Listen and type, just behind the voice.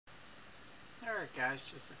Alright guys,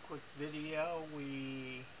 just a quick video.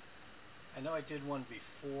 I know I did one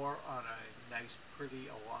before on a nice pretty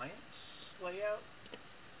alliance layout.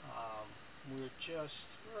 Um, we're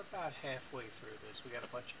about halfway through this. We got a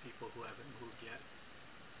bunch of people who haven't moved yet.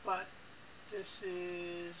 But this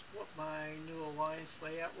is what my new alliance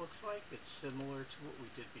layout looks like. It's similar to what we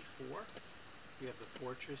did before. We have the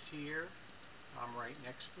fortress here. I'm right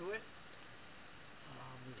next to it.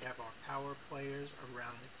 We have our power players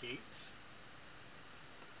around the gates.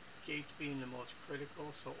 Gates being the most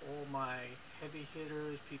critical, so all my heavy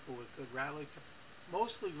hitters, people with good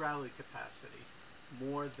mostly rally capacity,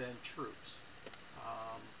 more than troops,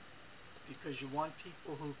 because you want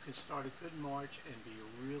people who can start a good march and be a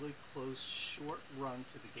really close, short run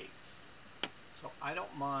to the gates. So I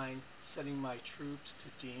don't mind sending my troops to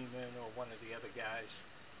Demon or one of the other guys.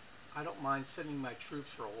 I don't mind sending my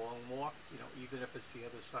troops for a long walk, even if it's the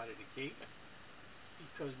other side of the gate.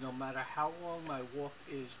 Because no matter how long my walk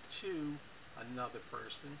is to another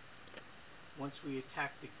person, once we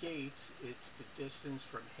attack the gates, it's the distance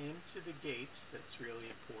from him to the gates that's really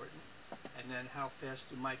important, and then how fast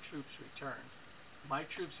do my troops return. My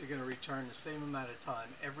troops are going to return the same amount of time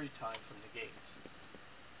every time from the gates.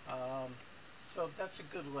 So that's a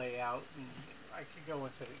good layout, and I could go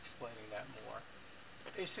into explaining that more.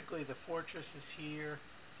 Basically, the fortress is here,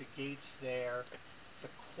 the gate's there. The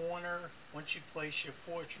corner, once you place your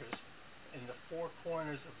fortress, in the four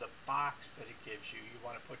corners of the box that it gives you, you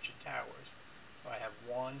want to put your towers. So I have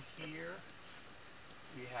one here,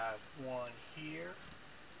 we have one here,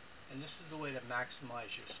 and this is the way to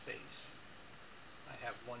maximize your space. I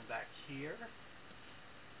have one back here,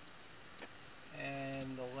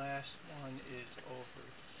 and the last one is over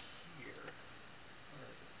here. Where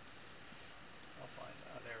is it? I'll find it.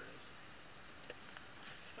 Oh, there it is.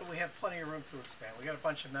 So we have plenty of room to expand. We got a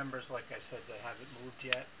bunch of members, like I said, that haven't moved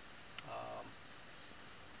yet.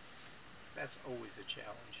 That's always a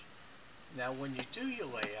challenge. Now, when you do your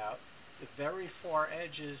layout, the very far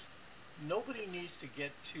edges, nobody needs to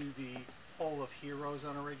get to the Hall of Heroes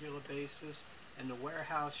on a regular basis. In the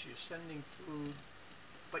warehouse, you're sending food,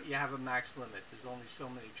 but you have a max limit. There's only so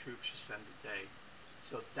many troops you send a day.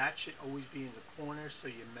 So that should always be in the corner so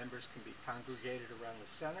your members can be congregated around the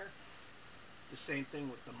center. The same thing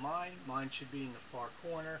with the mine. Mine should be in the far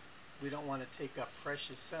corner. We don't want to take up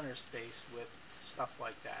precious center space with stuff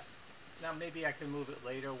like that. Now maybe I can move it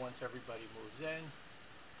later once everybody moves in.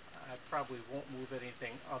 I probably won't move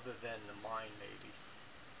anything other than the mine maybe.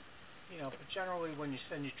 But generally when you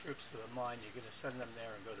send your troops to the mine, you're going to send them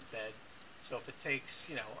there and go to bed. So if it takes,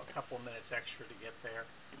 a couple of minutes extra to get there,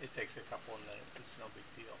 it takes a couple of minutes. It's no big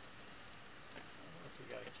deal. I wonder if we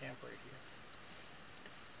got a camp right here.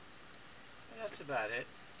 And that's about it.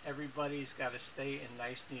 Everybody's got to stay in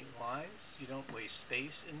nice, neat lines. You don't waste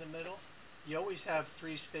space in the middle. You always have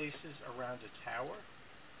 3 spaces around a tower.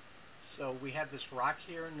 So we have this rock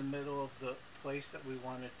here in the middle of the place that we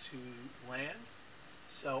wanted to land.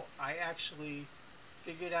 So I actually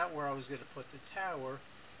figured out where I was going to put the tower,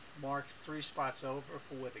 marked 3 spots over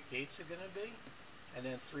for where the gates are going to be, and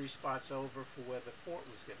then 3 spots over for where the fort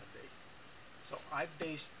was going to be. So I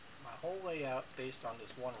based my whole layout based on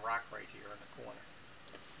this one rock right here in the corner.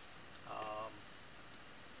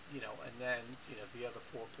 And then, the other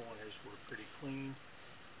 4 corners were pretty clean.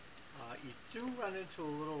 You do run into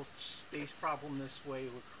a little space problem this way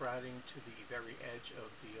with crowding to the very edge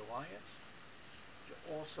of the alliance. You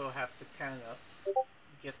also have to kind of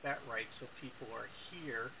get that right so people are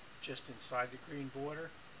here just inside the green border.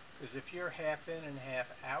 Because if you're half in and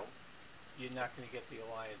half out, you're not going to get the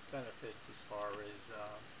alliance benefits as far as,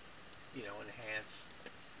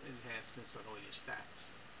 enhancements on all your stats.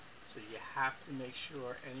 So you have to make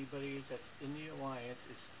sure anybody that's in the alliance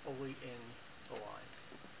is fully in the lines.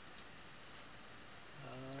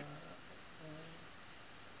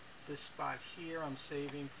 This spot here I'm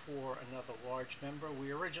saving for another large member.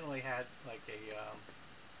 We originally had like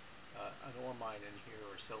an ore mine in here,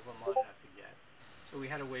 or silver mine, I forget. So we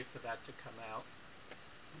had to wait for that to come out.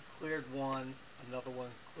 We cleared one, another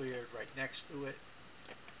one cleared right next to it.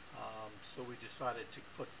 So we decided to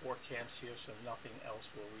put 4 camps here so nothing else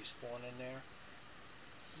will respawn in there.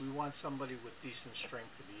 We want somebody with decent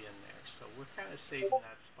strength to be in there. So we're kind of saving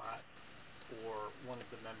that spot for one of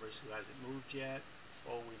the members who hasn't moved yet,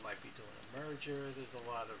 or we might be doing a merger. There's a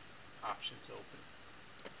lot of options open.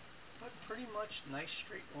 But pretty much nice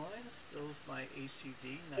straight lines, fills my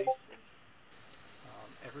ACD nicely.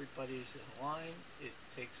 Everybody's in line. It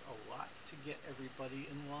takes a lot to get everybody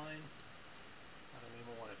in line. I don't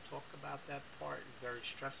even want to talk about that part. It's very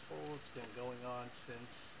stressful. It's been going on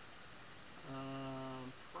since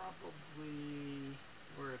probably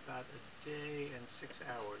we're about a day and 6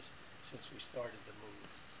 hours since we started the move.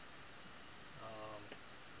 Um,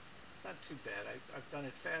 Not too bad. I've done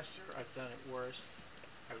it faster. I've done it worse.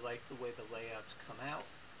 I like the way the layouts come out.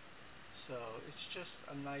 So it's just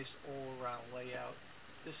a nice all-around layout.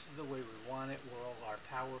 This is the way we want it, where all our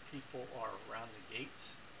power people are around the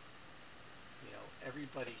gates. You know,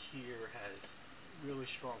 everybody here has really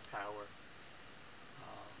strong power.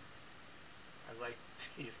 Um, I like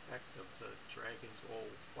the effect of the dragons all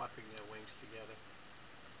flapping their wings together.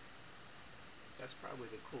 That's probably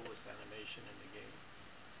the coolest animation in the game.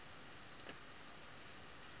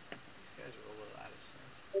 These guys are a little out of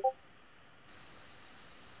sync.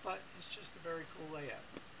 But it's just a very cool layout.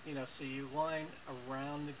 You know, so you line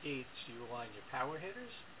around the gates, you line your power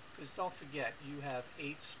hitters, because don't forget, you have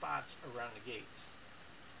 8 spots around the gates.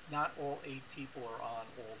 Not all 8 people are on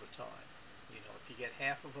all the time. You know, if you get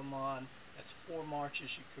half of them on, that's 4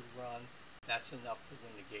 marches you could run. That's enough to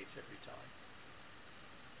win the gates every time.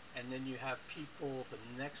 And then you have people, the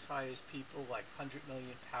next highest people, like 100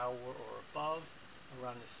 million power or above,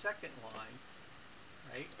 around the second line,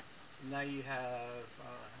 right? So now you have, I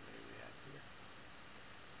don't know how many we have here.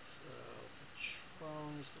 So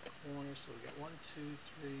Patron is the corner. So we got 1, 2,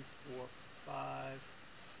 3, 4, 5,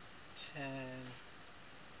 10,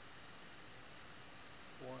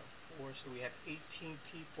 4, and 4. So we have 18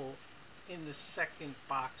 people in the second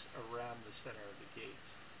box around the center of the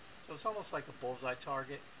gates. So it's almost like a bullseye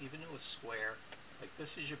target, even though it's square. Like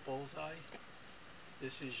this is your bullseye.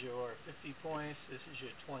 This is your 50 points. This is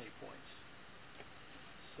your 20 points.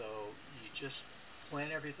 So you just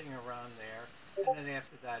plan everything around there. And then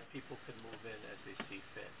after that, people can move in as they see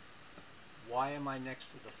fit. Why am I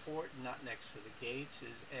next to the fort, not next to the gates?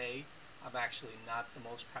 Is A, I'm actually not the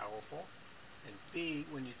most powerful. And B,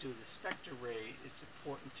 when you do the Spectre raid, it's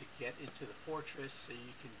important to get into the fortress so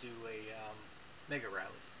you can do a mega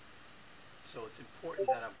rally. So it's important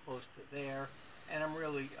that I'm close to there. And I'm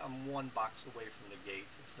 1 box away from the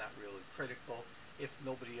gates. It's not really critical. If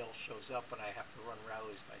nobody else shows up and I have to run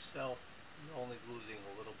rallies myself, you're only losing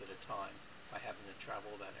a little bit of time by having to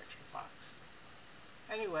travel that extra box.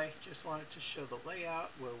 Anyway, just wanted to show the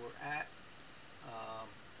layout where we're at.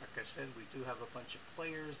 Like I said, we do have a bunch of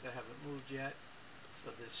players that haven't moved yet, so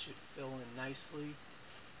this should fill in nicely.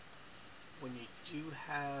 When you do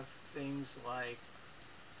have things like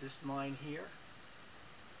this mine here,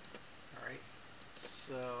 all right,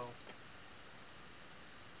 so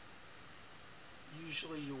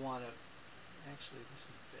usually you want to, actually this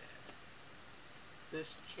is bad.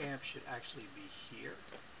 This camp should actually be here,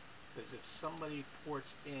 because if somebody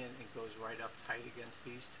ports in and goes right up tight against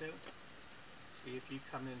these two, see if you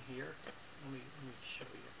come in here, let me show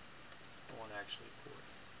you. I won't actually port.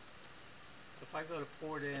 But if I go to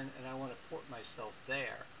port in and I want to port myself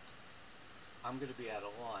there, I'm going to be out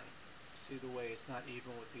of line. See the way it's not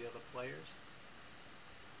even with the other players?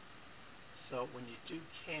 So when you do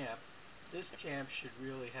camp, this camp should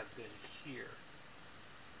really have been here.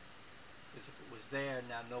 Because if it was there,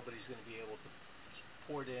 now nobody's going to be able to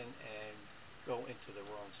port in and go into the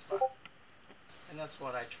wrong spot. And that's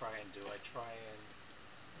what I try and do. I try and,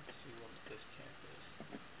 let's see what this camp is.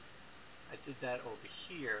 I did that over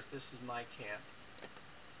here. This is my camp.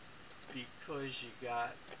 Because you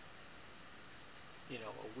got, you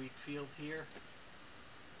know, a wheat field here.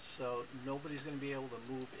 So nobody's going to be able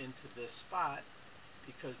to move into this spot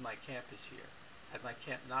because my camp is here. Had my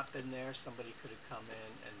camp not been there, somebody could have come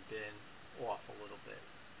in and been off a little bit.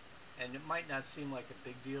 And it might not seem like a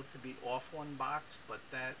big deal to be off 1 box, but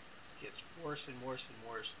that gets worse and worse and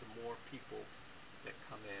worse the more people that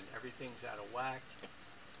come in. Everything's out of whack.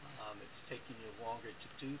 It's taking you longer to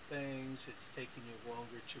do things. It's taking you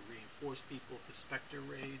longer to reinforce people for Spectre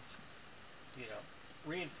raids. You know,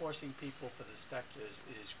 reinforcing people for the Spectres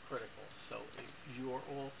is critical. So if you're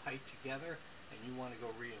all tight together and you want to go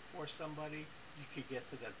reinforce somebody, you could get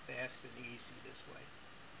to them fast and easy this way.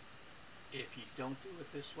 If you don't do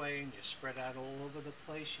it this way and you're spread out all over the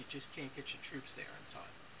place, you just can't get your troops there in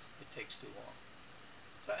time. It takes too long.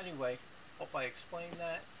 So anyway, hope I explained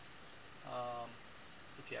that.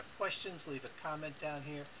 If you have questions, leave a comment down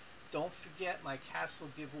here. Don't forget my castle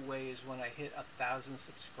giveaway is when I hit 1,000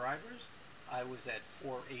 subscribers. I was at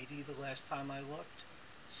 480 the last time I looked.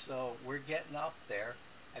 So we're getting up there.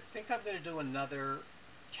 I think I'm going to do another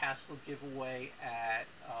castle giveaway at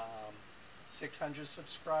 600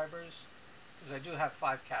 subscribers, because I do have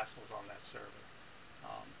 5 castles on that server.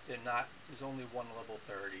 There's only one level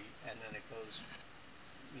 30, and then it goes,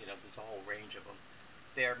 you know, there's a whole range of them.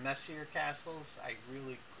 They're messier castles. I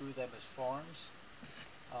really grew them as farms.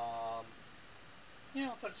 You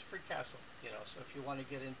know, but it's a free castle, you know, so if you want to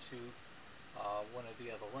get into one of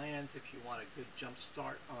the other lands. If you want a good jump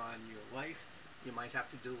start on your life, you might have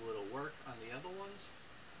to do a little work on the other ones.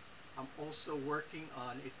 I'm also working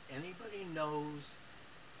on, if anybody knows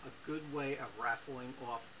a good way of raffling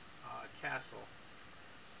off a castle.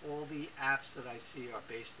 All the apps that I see are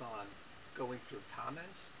based on going through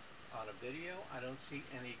comments on a video. I don't see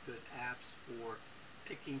any good apps for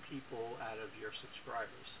picking people out of your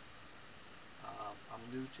subscribers.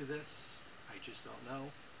 I'm new to this. I just don't know.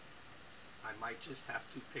 I might just have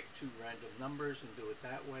to pick two random numbers and do it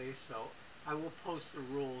that way. So I will post the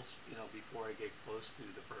rules, before I get close to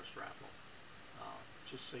the first raffle.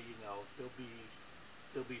 Just so you know,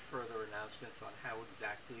 there'll be further announcements on how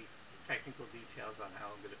exactly, technical details on how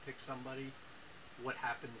I'm going to pick somebody. What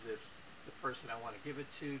happens if the person I want to give it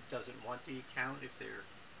to doesn't want the account, if they're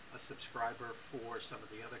a subscriber for some of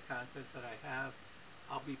the other content that I have.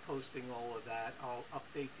 I'll be posting all of that. I'll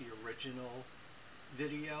update the original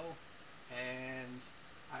video, and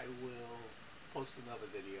I will post another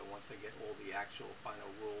video once I get all the actual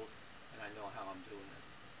final rules and I know how I'm doing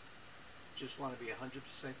this. Just want to be 100%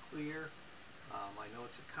 clear. I know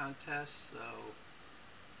it's a contest, so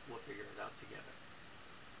we'll figure it out together.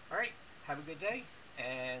 All right, have a good day,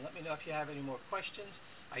 and let me know if you have any more questions.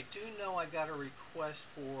 I do know I got a request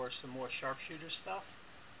for some more sharpshooter stuff.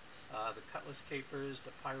 The Cutlass Capers,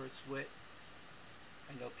 the Pirate's Wit.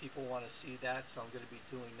 I know people want to see that, so I'm going to be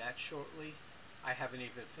doing that shortly. I haven't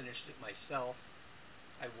even finished it myself.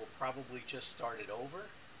 I will probably just start it over,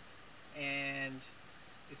 and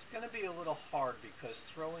it's going to be a little hard because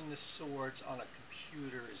throwing the swords on a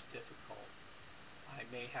computer is difficult. I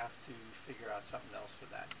may have to figure out something else for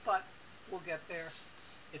that, but we'll get there.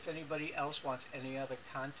 If anybody else wants any other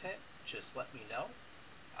content, just let me know.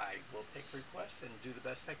 I will take requests and do the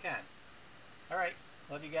best I can. All right,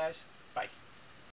 love you guys.